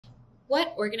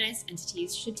What organized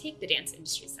entities should take the Dance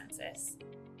Industry Census?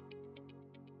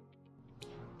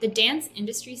 The Dance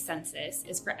Industry Census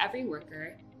is for every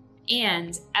worker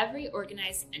and every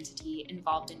organized entity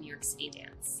involved in New York City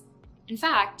dance. In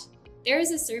fact, there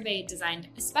is a survey designed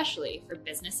especially for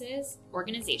businesses,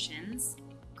 organizations,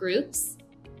 groups,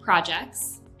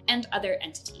 projects, and other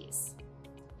entities.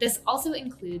 This also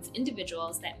includes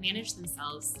individuals that manage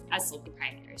themselves as sole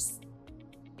proprietors.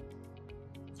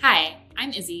 Hi,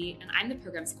 I'm Izzy, and I'm the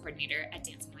Programs Coordinator at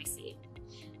Dance.NYC.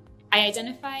 I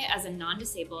identify as a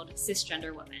non-disabled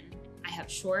cisgender woman. I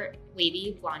have short,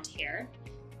 wavy blonde hair.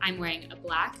 I'm wearing a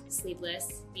black,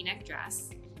 sleeveless V-neck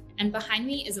dress, and behind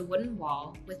me is a wooden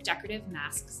wall with decorative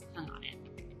masks hung on it.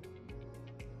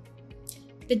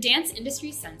 The Dance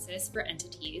Industry Census for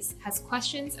entities has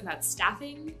questions about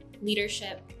staffing,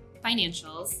 leadership,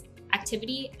 financials,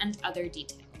 activity, and other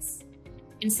details.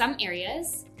 In some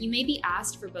areas, you may be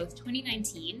asked for both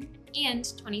 2019 and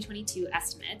 2022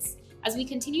 estimates as we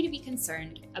continue to be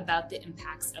concerned about the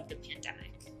impacts of the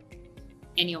pandemic.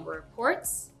 Annual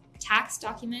reports, tax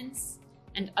documents,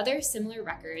 and other similar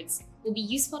records will be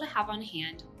useful to have on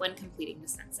hand when completing the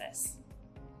census.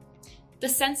 The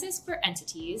census for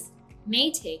entities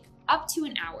may take up to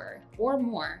an hour or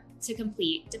more to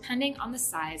complete depending on the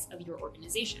size of your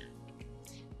organization.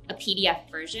 A PDF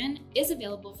version is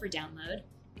available for download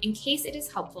in case it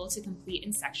is helpful to complete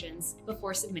in sections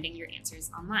before submitting your answers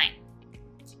online.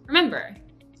 Remember,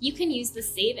 you can use the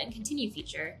Save and Continue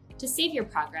feature to save your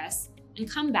progress and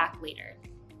come back later.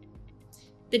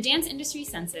 The Dance Industry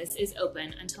Census is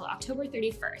open until October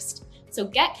 31st, so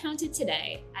get counted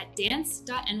today at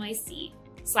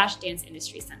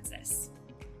dance.nyc/DanceIndustryCensus.